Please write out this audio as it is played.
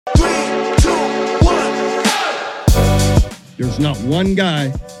There's not one guy,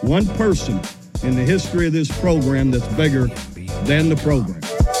 one person in the history of this program that's bigger than the program.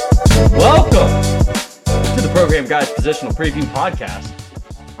 Welcome to the Program Guyz Positional Preview Podcast.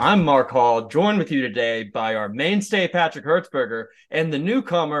 I'm Mark Hall, joined with you today by our mainstay, Patrick Hertzberger, and the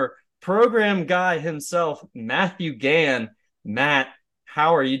newcomer, program guy himself, Matthew Gann. Matt,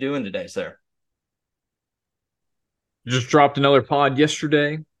 how are you doing today, sir? Just dropped another pod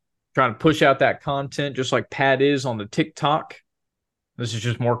yesterday, trying to push out that content just like Pat is on the TikTok. This is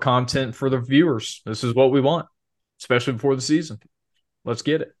just more content for the viewers. This is what we want, especially before the season. Let's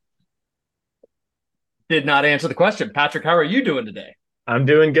get it. Did not answer the question. Patrick, how are you doing today? I'm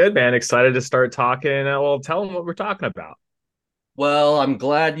doing good, man. Excited to start talking. Well, tell them what we're talking about. Well, I'm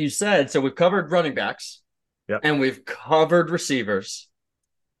glad you said. So we've covered running backs, and we've covered receivers.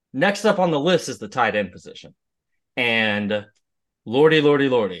 Next up on the list is the tight end position. And lordy,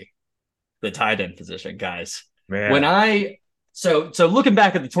 the tight end position, guys. Man. So looking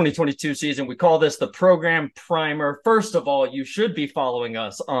back at the 2022 season, we call this the program primer. First of all, you should be following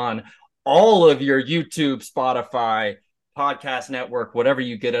us on all of your YouTube, Spotify, podcast network, whatever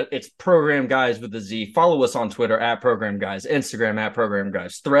you get. It's Program Guyz with a Z. Follow us on Twitter at Program Guyz, Instagram at Program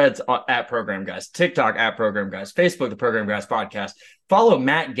Guyz, Threads at Program Guyz, TikTok at Program Guyz, Facebook, the Program Guyz Podcast. Follow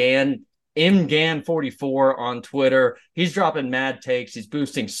Matt Gann, mgan44 on Twitter. He's dropping mad takes. He's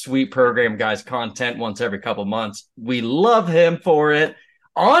boosting sweet Program Guyz content once every couple months. We love him for it.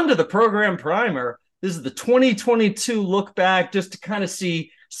 On to the program primer. This is the 2022 look back, just to kind of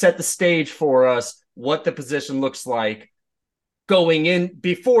set the stage for us, what the position looks like going in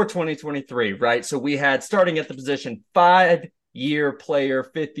before 2023, right? So we had, starting at the position, 5-year player,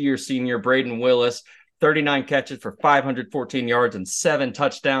 5th-year senior, Braden Willis, 39 catches for 514 yards and 7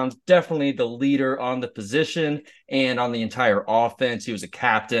 touchdowns. Definitely the leader on the position and on the entire offense. He was a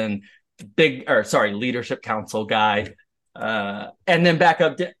captain, leadership council guy. And then back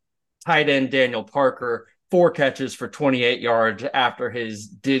up, tight end Daniel Parker, 4 catches for 28 yards after his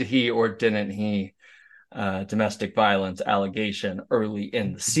did he or didn't he domestic violence allegation early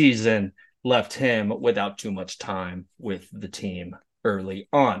in the season left him without too much time with the team early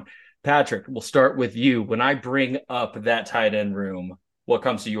on. Patrick, we'll start with you. When I bring up that tight end room, what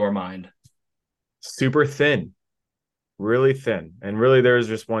comes to your mind? Super thin, really thin. And really there was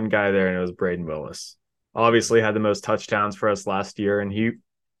just one guy there, and it was Braden Willis. Obviously had the most touchdowns for us last year, and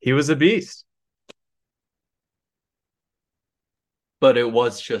he was a beast. But it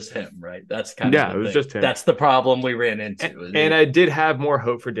was just him, right? That's kind of it was just him. That's the problem we ran into. And I did have more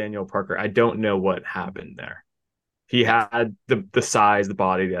hope for Daniel Parker. I don't know what happened there. He had the size, the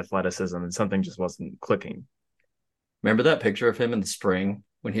body, the athleticism, and something just wasn't clicking. Remember that picture of him in the spring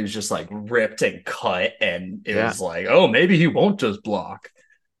when he was just like ripped and cut, and it was like, oh, maybe he won't just block.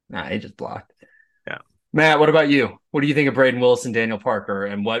 Nah, he just blocked. Yeah. Matt, what about you? What do you think of Braden Willis and Daniel Parker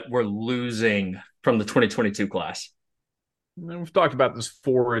and what we're losing from the 2022 class? We've talked about this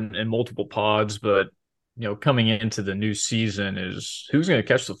before in multiple pods, but coming into the new season is who's going to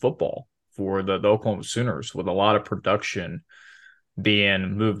catch the football for the Oklahoma Sooners, with a lot of production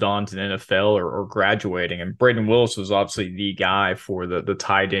being moved on to the NFL or graduating. And Braden Willis was obviously the guy for the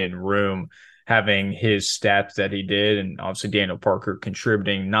tight end room, having his stats that he did, and obviously Daniel Parker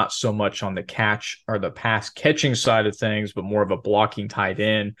contributing not so much on the catch or the pass catching side of things, but more of a blocking tight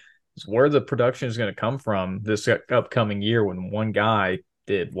end. Is where the production is going to come from this upcoming year, when one guy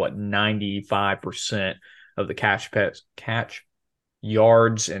did 95% of the catch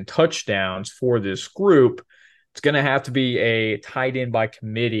yards and touchdowns for this group. It's going to have to be a tight end by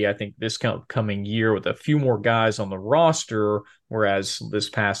committee, I think, this coming year, with a few more guys on the roster, whereas this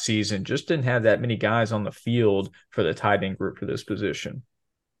past season just didn't have that many guys on the field for the tight end group for this position.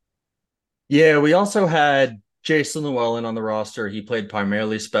 Yeah, we also had Jason Llewellyn on the roster. He played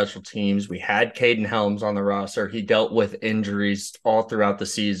primarily special teams. We had Caden Helms on the roster. He dealt with injuries all throughout the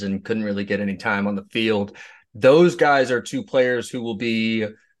season, couldn't really get any time on the field. Those guys are 2 players who will be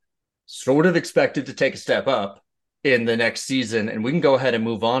sort of expected to take a step up in the next season. And we can go ahead and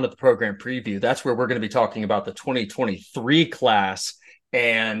move on to the program preview. That's where we're going to be talking about the 2023 class.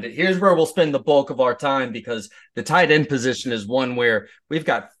 And here's where we'll spend the bulk of our time, because the tight end position is one where we've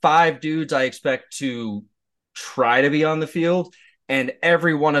got 5 dudes I expect to try to be on the field, and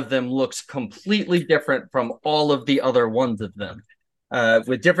every one of them looks completely different from all of the other ones of them,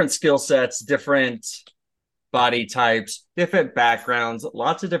 with different skill sets, different body types, different backgrounds,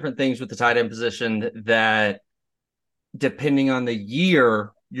 lots of different things with the tight end position that, depending on the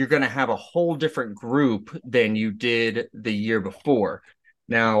year, you're going to have a whole different group than you did the year before.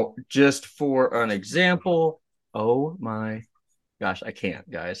 Now, just for an example, oh my gosh, I can't,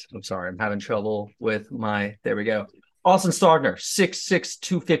 guys. I'm sorry. I'm having trouble with there we go. Austin Stogner, 6'6",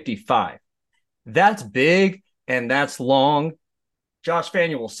 255. That's big and that's long. Josh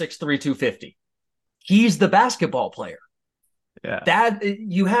Fanuel, 6'3", 250. He's the basketball player. Yeah. That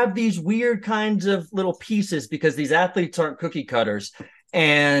you have these weird kinds of little pieces because these athletes aren't cookie cutters.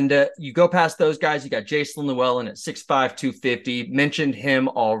 And you go past those guys, you got Jason Llewellyn at 6'5", 250. Mentioned him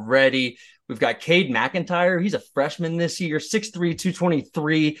already. We've got Cade McIntyre. He's a freshman this year, 6'3",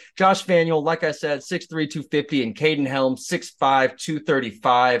 223. Josh Fanuel, like I said, 6'3", 250. And Caden Helms, 6'5",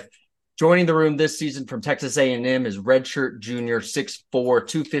 235. Joining the room this season from Texas A&M is redshirt junior, 6'4",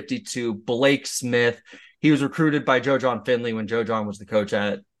 252, Blake Smith. He was recruited by Joe John Finley when Joe John was the coach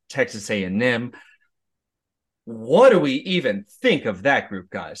at Texas A&M. What do we even think of that group,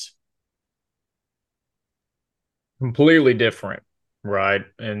 guys? Completely different, right?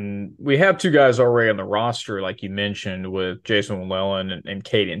 And we have two guys already on the roster, like you mentioned, with Jason Llewellyn and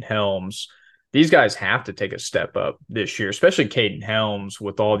Caden Helms. These guys have to take a step up this year, especially Caden Helms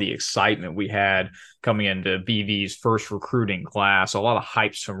with all the excitement we had coming into BV's first recruiting class. A lot of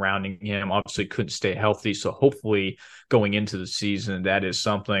hype surrounding him. Obviously couldn't stay healthy, so hopefully going into the season, that is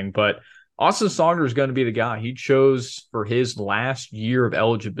something. But Austin Stogner is going to be the guy. He chose for his last year of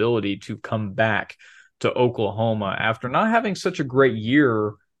eligibility to come back to Oklahoma after not having such a great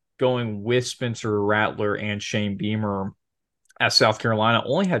year going with Spencer Rattler and Shane Beamer at South Carolina.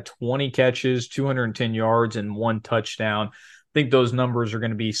 Only had 20 catches, 210 yards, and 1 touchdown. I think those numbers are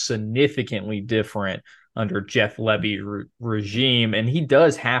going to be significantly different under Jeff Levy's regime. And he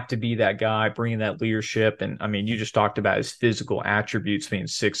does have to be that guy bringing that leadership. And I mean, you just talked about his physical attributes being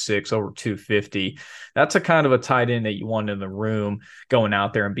 6'6", over 250. That's a kind of a tight end that you want in the room going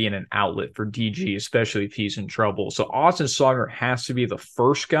out there and being an outlet for DG, especially if he's in trouble. So Austin Stogner has to be the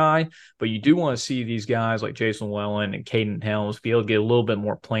first guy, but you do want to see these guys like Jason Llewellyn and Caden Helms be able to get a little bit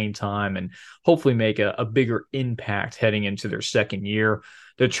more playing time and hopefully make a bigger impact heading into their second year.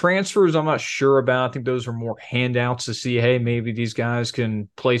 The transfers, I'm not sure about. I think those are more handouts to see, hey, maybe these guys can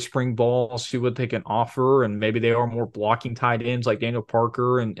play spring ball, see what they can offer, and maybe they are more blocking tight ends like Daniel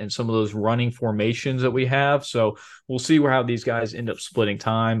Parker and some of those running formations that we have. So we'll see how these guys end up splitting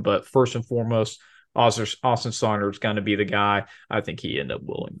time. But first and foremost, Austin Stogner is going to be the guy. I think he end up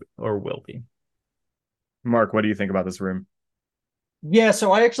will be. Mark, what do you think about this room? Yeah,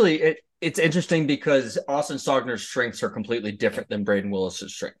 so it's interesting because Austin Stogner's strengths are completely different than Braden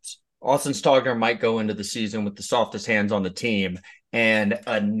Willis's strengths. Austin Stogner might go into the season with the softest hands on the team and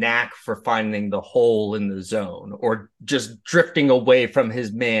a knack for finding the hole in the zone or just drifting away from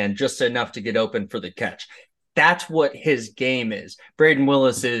his man just enough to get open for the catch. That's what his game is. Braden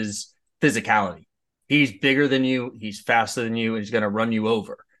Willis is physicality. He's bigger than you, he's faster than you, and he's going to run you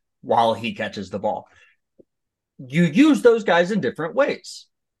over while he catches the ball. You use those guys in different ways,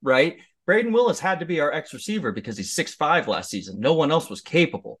 right? Braden Willis had to be our X receiver because he's 6'5" last season. No one else was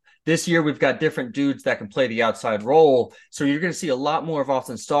capable. This year, we've got different dudes that can play the outside role. So you're going to see a lot more of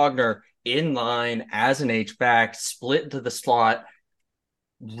Austin Stogner in line as an H-back, split into the slot,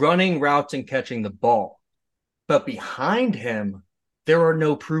 running routes and catching the ball. But behind him, there are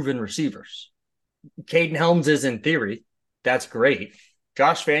no proven receivers. Caden Helms is in theory. That's great.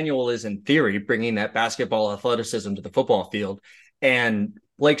 Josh Fanuel is in theory bringing that basketball athleticism to the football field. And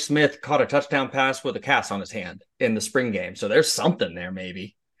Blake Smith caught a touchdown pass with a cast on his hand in the spring game. So there's something there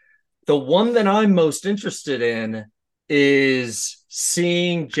maybe. The one that I'm most interested in is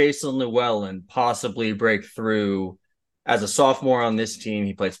seeing Jason Llewellyn possibly break through as a sophomore on this team.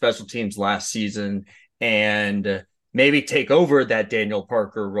 He played special teams last season and maybe take over that Daniel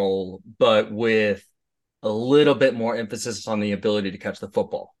Parker role, but with a little bit more emphasis on the ability to catch the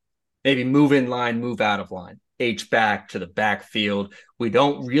football. Maybe move in line, move out of line. H-back to the backfield. We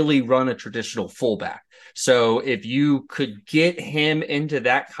don't really run a traditional fullback. So if you could get him into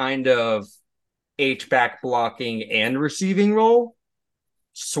that kind of H-back blocking and receiving role,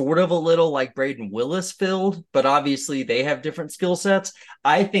 sort of a little like Braden Willis filled, but obviously they have different skill sets.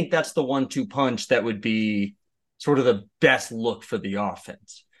 I think that's the 1-2 punch that would be sort of the best look for the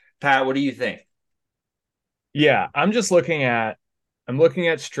offense. Pat, what do you think? Yeah, I'm looking at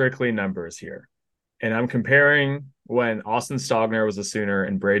strictly numbers here. And I'm comparing when Austin Stogner was a Sooner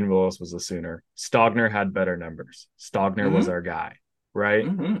and Braden Willis was a Sooner. Stogner had better numbers. Stogner was our guy, right?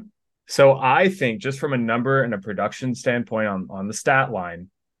 Mm-hmm. So I think just from a number and a production standpoint on the stat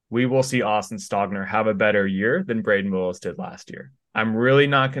line, we will see Austin Stogner have a better year than Braden Willis did last year. I'm really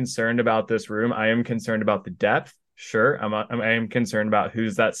not concerned about this room. I am concerned about the depth. Sure, I am concerned about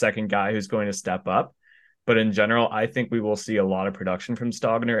who's that second guy who's going to step up. But in general, I think we will see a lot of production from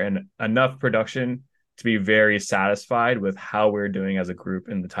Stogner and enough production to be very satisfied with how we're doing as a group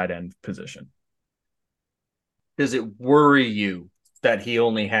in the tight end position. does it worry you that he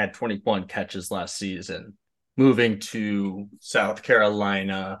only had 21 catches last season? Moving to South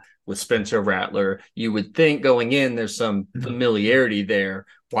Carolina with Spencer Rattler, you would think going in there's some familiarity there.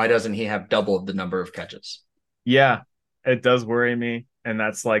 Why doesn't he have double the number of catches? Yeah, it does worry me. And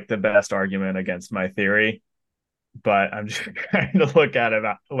that's like the best argument against my theory. But I'm just trying to look at it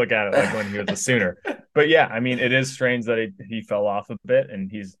like when he was a Sooner. But yeah, I mean, it is strange that he fell off a bit, and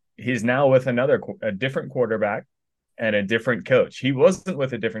he's now with a different quarterback and a different coach. He wasn't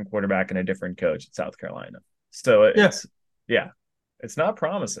with a different quarterback and a different coach at South Carolina. So it's not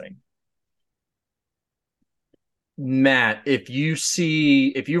promising. Matt, if you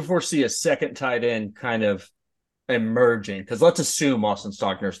foresee a second tight end kind of emerging, because let's assume Austin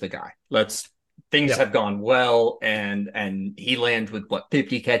Stogner's the guy. Things have gone well, and he lands with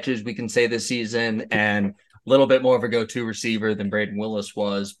 50 catches, we can say, this season, and a little bit more of a go-to receiver than Braden Willis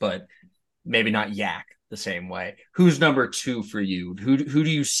was, but maybe not Yak the same way. Who's number 2 for you? Who do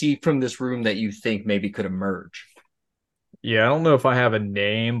you see from this room that you think maybe could emerge? Yeah, I don't know if I have a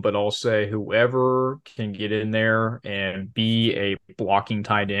name, but I'll say whoever can get in there and be a blocking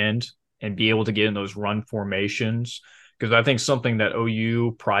tight end and be able to get in those run formations. Because I think something that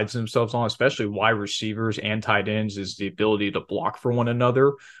OU prides themselves on, especially wide receivers and tight ends, is the ability to block for one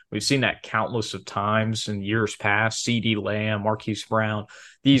another. We've seen that countless of times in years past. CeeDee Lamb, Marquise Brown,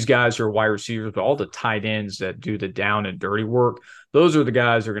 these guys are wide receivers, but all the tight ends that do the down and dirty work, those are the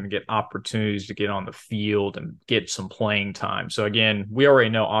guys that are going to get opportunities to get on the field and get some playing time. So again, we already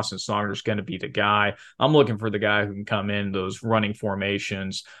know Austin Stogner is going to be the guy. I'm looking for the guy who can come in those running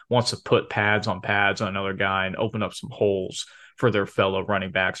formations, wants to put pads on another guy and open up some holes for their fellow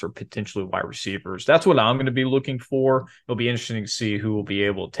running backs or potentially wide receivers. That's what I'm going to be looking for. It'll be interesting to see who will be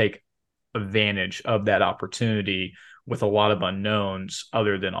able to take advantage of that opportunity with a lot of unknowns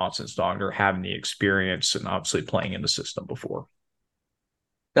other than Austin Stogner having the experience and obviously playing in the system before.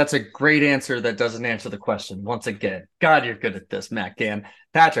 That's a great answer that doesn't answer the question. Once again, God, you're good at this, Matt Gann.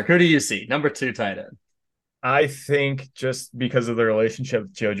 Patrick, who do you see? Number 2 tight end. I think just because of the relationship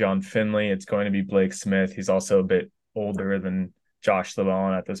with Joe John Finley, it's going to be Blake Smith. He's also a bit older than Josh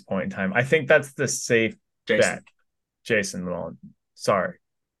Llewellyn at this point in time. I think that's the safe bet. Jason Llewellyn. Sorry.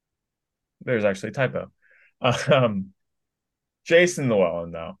 There's actually a typo. Jason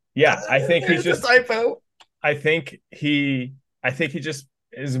Llewellyn, though. Yeah, I think he's just a typo. I think he just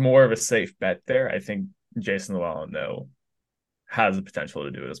is more of a safe bet there. I think Jason Llewellyn, though, has the potential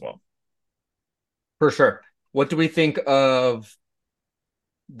to do it as well. For sure. What do we think of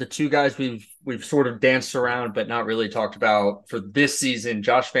the 2 guys we've sort of danced around but not really talked about for this season,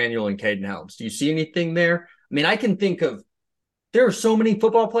 Josh Vanuel and Caden Helms? Do you see anything there? I mean, I can think of there are so many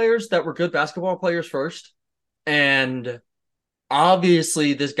football players that were good basketball players first, and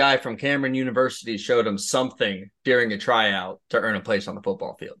obviously this guy from Cameron University showed him something during a tryout to earn a place on the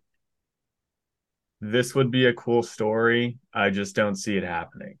football field. This would be a cool story. I just don't see it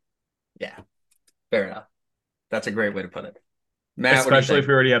happening. Yeah, fair enough. That's a great way to put it. Matt, especially if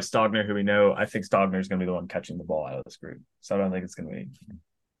we already have Stogner, who we know. I think Stogner is going to be the one catching the ball out of this group. So I don't think it's going to be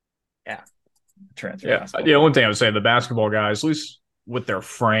transfer. Yeah, the one thing I would say, the basketball guys, at least with their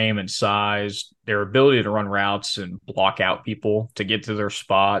frame and size, their ability to run routes and block out people to get to their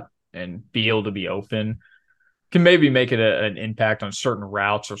spot and be able to be open can maybe make it an impact on certain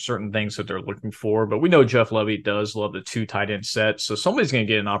routes or certain things that they're looking for. But we know Jeff Levy does love the 2 tight end sets. So somebody's going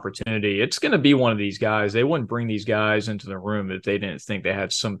to get an opportunity. It's going to be one of these guys. They wouldn't bring these guys into the room if they didn't think they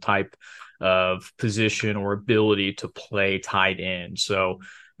had some type of position or ability to play tight end. So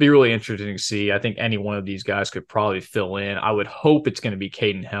be really interesting to see. I think any one of these guys could probably fill in. I would hope it's going to be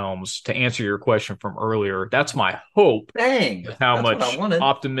Caden Helms. To answer your question from earlier, that's my hope. Dang, how much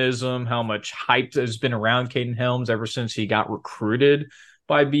optimism, how much hype has been around Caden Helms ever since he got recruited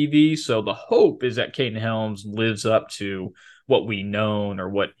by BV. So the hope is that Caden Helms lives up to what we known or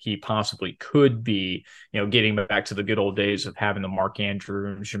what he possibly could be, getting back to the good old days of having the Mark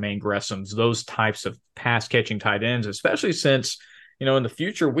Andrews, Jermaine Gressams, those types of pass catching tight ends, especially since in the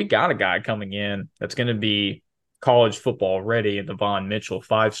future, we got a guy coming in that's going to be college football ready, the Von Mitchell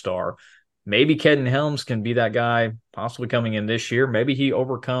 5-star. Maybe Caden Helms can be that guy possibly coming in this year. Maybe he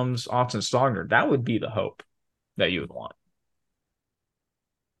overcomes Austin Stogner. That would be the hope that you would want.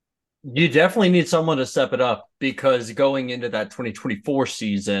 You definitely need someone to step it up, because going into that 2024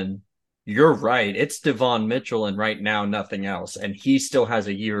 season, you're right. It's Devon Mitchell, and right now, nothing else. And he still has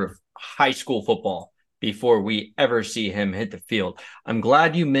a year of high school football before we ever see him hit the field. I'm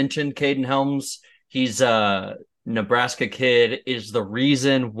glad you mentioned Caden Helms. He's a Nebraska kid, is the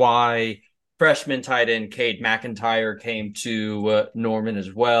reason why freshman tight end Cade McIntyre came to Norman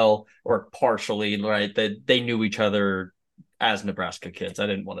as well, or partially, right? That they knew each other as Nebraska kids. I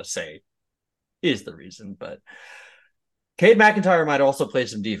didn't want to say is the reason, but Cade McIntyre might also play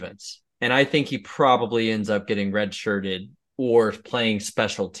some defense. And I think he probably ends up getting redshirted or playing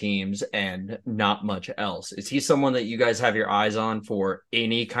special teams and not much else. Is he someone that you guys have your eyes on for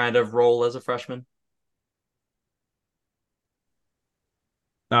any kind of role as a freshman?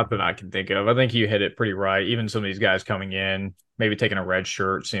 Not that I can think of. I think you hit it pretty right. Even some of these guys coming in, maybe taking a red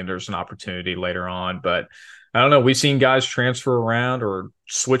shirt, seeing there's an opportunity later on. But I don't know. We've seen guys transfer around or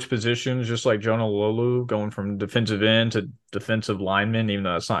switch positions, just like Jonah Lolu going from defensive end to defensive lineman, even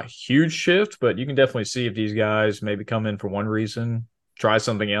though it's not a huge shift. But you can definitely see if these guys maybe come in for one reason, try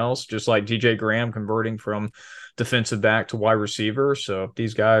something else, just like DJ Graham converting from defensive back to wide receiver. So if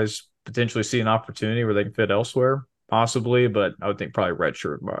these guys potentially see an opportunity where they can fit elsewhere, possibly, but I would think probably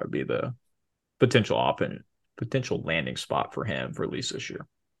redshirt would be the potential landing spot for him for at least this year.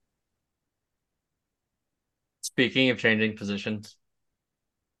 Speaking of changing positions,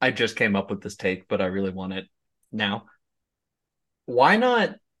 I just came up with this take, but I really want it now. Why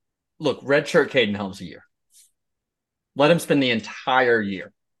not look, redshirt Caden Helms a year? Let him spend the entire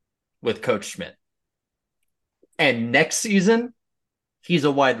year with Coach Schmidt. And next season, he's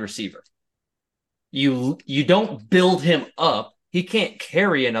a wide receiver. You don't build him up. He can't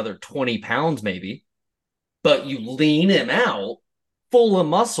carry another 20 pounds maybe, but you lean him out full of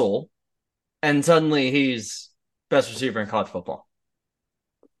muscle, and suddenly he's best receiver in college football.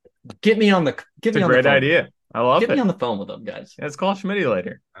 Get me on the phone. Great idea. I love it. Get me on the phone with them, guys. Let's call Schmitty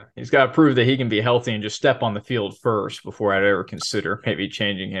later. He's got to prove that he can be healthy and just step on the field first before I'd ever consider maybe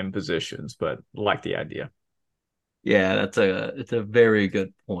changing him positions, but I like the idea. Yeah, it's a very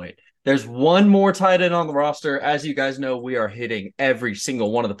good point. There's one more tight end on the roster. As you guys know, we are hitting every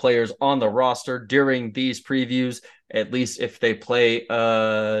single one of the players on the roster during these previews, at least if they play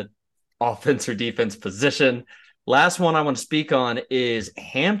offense or defense position. Last one I want to speak on is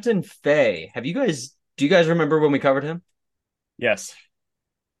Hampton Fay. Do you guys remember when we covered him? Yes.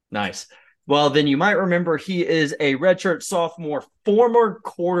 Nice. Well, then you might remember he is a redshirt sophomore, former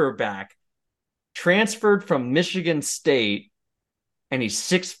quarterback, transferred from Michigan State, and he's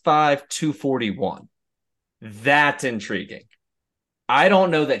 6'5", 241. That's intriguing. I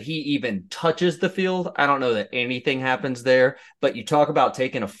don't know that he even touches the field. I don't know that anything happens there. But you talk about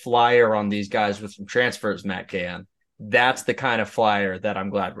taking a flyer on these guys with some transfers, Matt Can. That's the kind of flyer that I'm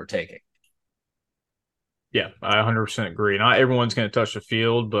glad we're taking. Yeah, I 100% agree. Not everyone's going to touch the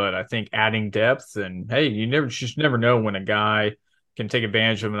field, but I think adding depth and, hey, you never know when a guy can take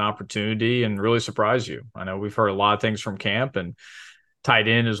advantage of an opportunity and really surprise you. I know we've heard a lot of things from camp, and tight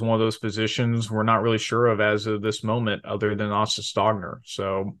end is one of those positions we're not really sure of as of this moment other than Austin Stogner.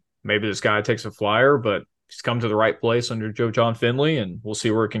 So maybe this guy takes a flyer, but he's come to the right place under Joe John Finley, and we'll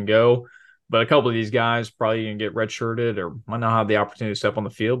see where it can go. But a couple of these guys probably going to get redshirted or might not have the opportunity to step on the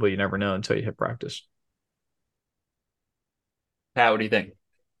field, but you never know until you hit practice. Pat, what do you think?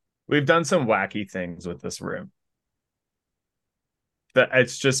 We've done some wacky things with this room.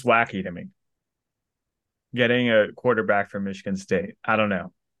 It's just wacky to me. Getting a quarterback from Michigan State. I don't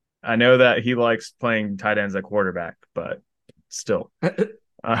know. I know that he likes playing tight ends at quarterback, but still.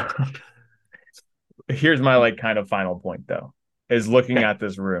 Here's my kind of final point, though, is looking at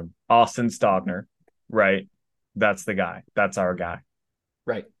this room. Austin Stogner, right? That's the guy. That's our guy.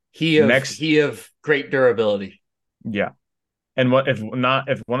 Right. He of great durability. Yeah. And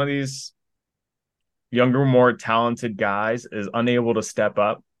if one of these younger, more talented guys is unable to step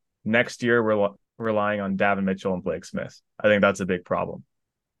up, next year we're relying on Davin Mitchell and Blake Smith. I think that's a big problem.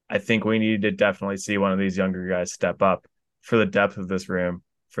 I think we need to definitely see one of these younger guys step up for the depth of this room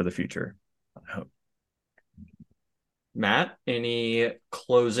for the future. I hope. Matt, any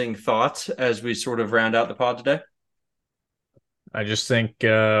closing thoughts as we sort of round out the pod today? I just think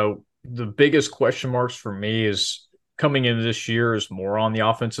the biggest question marks for me is coming into this year is more on the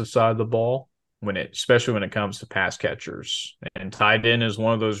offensive side of the ball, especially when it comes to pass catchers. And tight end is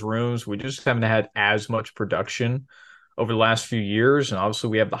one of those rooms we just haven't had as much production over the last few years. And obviously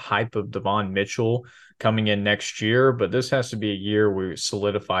we have the hype of Devon Mitchell coming in next year, but this has to be a year where we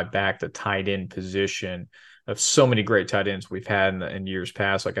solidify back the tight end position of so many great tight ends we've had in years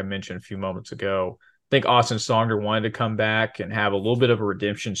past, like I mentioned a few moments ago. I think Austin Stogner wanted to come back and have a little bit of a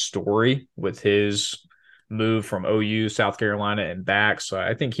redemption story with his move from OU, South Carolina, and back. So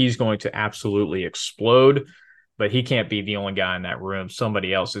I think he's going to absolutely explode, but he can't be the only guy in that room.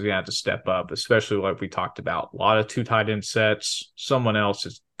 Somebody else is going to have to step up, especially like we talked about. A lot of two tight end sets. Someone else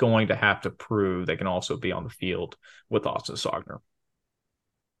is going to have to prove they can also be on the field with Austin Stogner.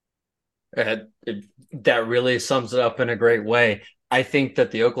 That really sums it up in a great way. I think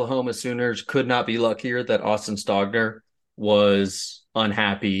that the Oklahoma Sooners could not be luckier that Austin Stogner was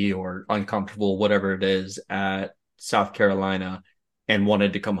unhappy or uncomfortable, whatever it is, at South Carolina and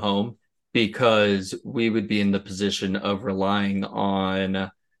wanted to come home, because we would be in the position of relying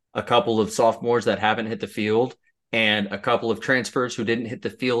on a couple of sophomores that haven't hit the field and a couple of transfers who didn't hit the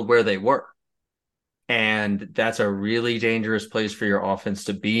field where they were. And that's a really dangerous place for your offense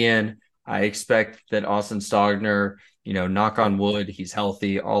to be in. I expect that Austin Stogner, knock on wood, he's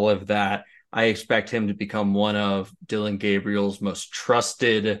healthy, all of that. I expect him to become one of Dillon Gabriel's most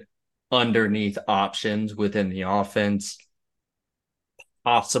trusted underneath options within the offense,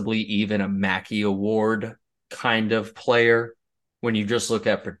 possibly even a Mackey Award kind of player when you just look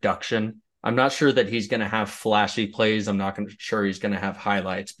at production. I'm not sure that he's going to have flashy plays. I'm not sure he's going to have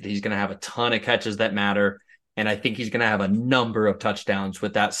highlights, but he's going to have a ton of catches that matter. And I think he's going to have a number of touchdowns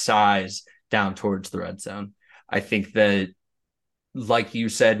with that size down towards the red zone. I think that, like you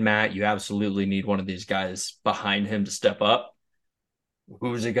said, Matt, you absolutely need one of these guys behind him to step up.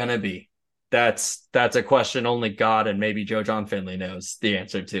 Who's it going to be? That's a question only God and maybe Joe John Finley knows the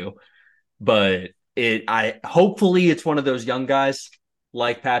answer to. But hopefully it's one of those young guys,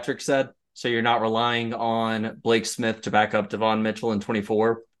 like Patrick said. So you're not relying on Blake Smith to back up Devon Mitchell in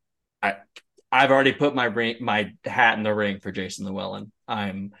 24. I've already put my hat in the ring for Jason Llewellyn.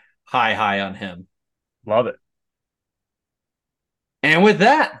 I'm high on him. Love it. And with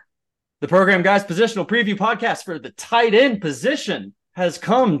that, the Program Guys Positional Preview Podcast for the tight end position has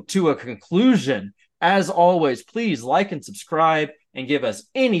come to a conclusion. As always, please like and subscribe and give us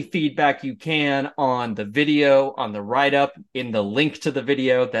any feedback you can on the video, on the write-up, in the link to the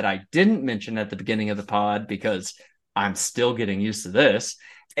video that I didn't mention at the beginning of the pod because I'm still getting used to this.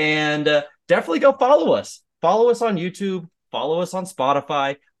 And definitely go follow us. Follow us on YouTube. Follow us on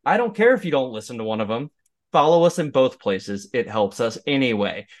Spotify. I don't care if you don't listen to one of them. Follow us in both places. It helps us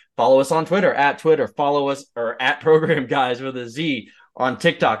anyway. Follow us on Twitter, at Twitter. Follow us at Program Guys with a Z. On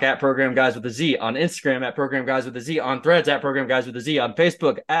TikTok, at Program Guys with a Z. On Instagram, at Program Guys with a Z. On Threads, at Program Guys with a Z. On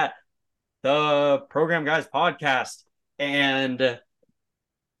Facebook, at the Program Guys Podcast. And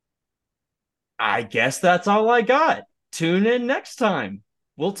I guess that's all I got. Tune in next time.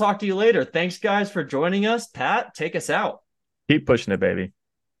 We'll talk to you later. Thanks, guys, for joining us. Pat, take us out. Keep pushing it, baby.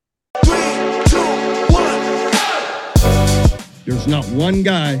 3, 2, 1. There's not one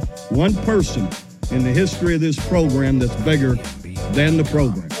guy, one person in the history of this program that's bigger than the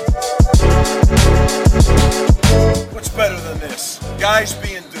program. What's better than this? Guys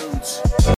being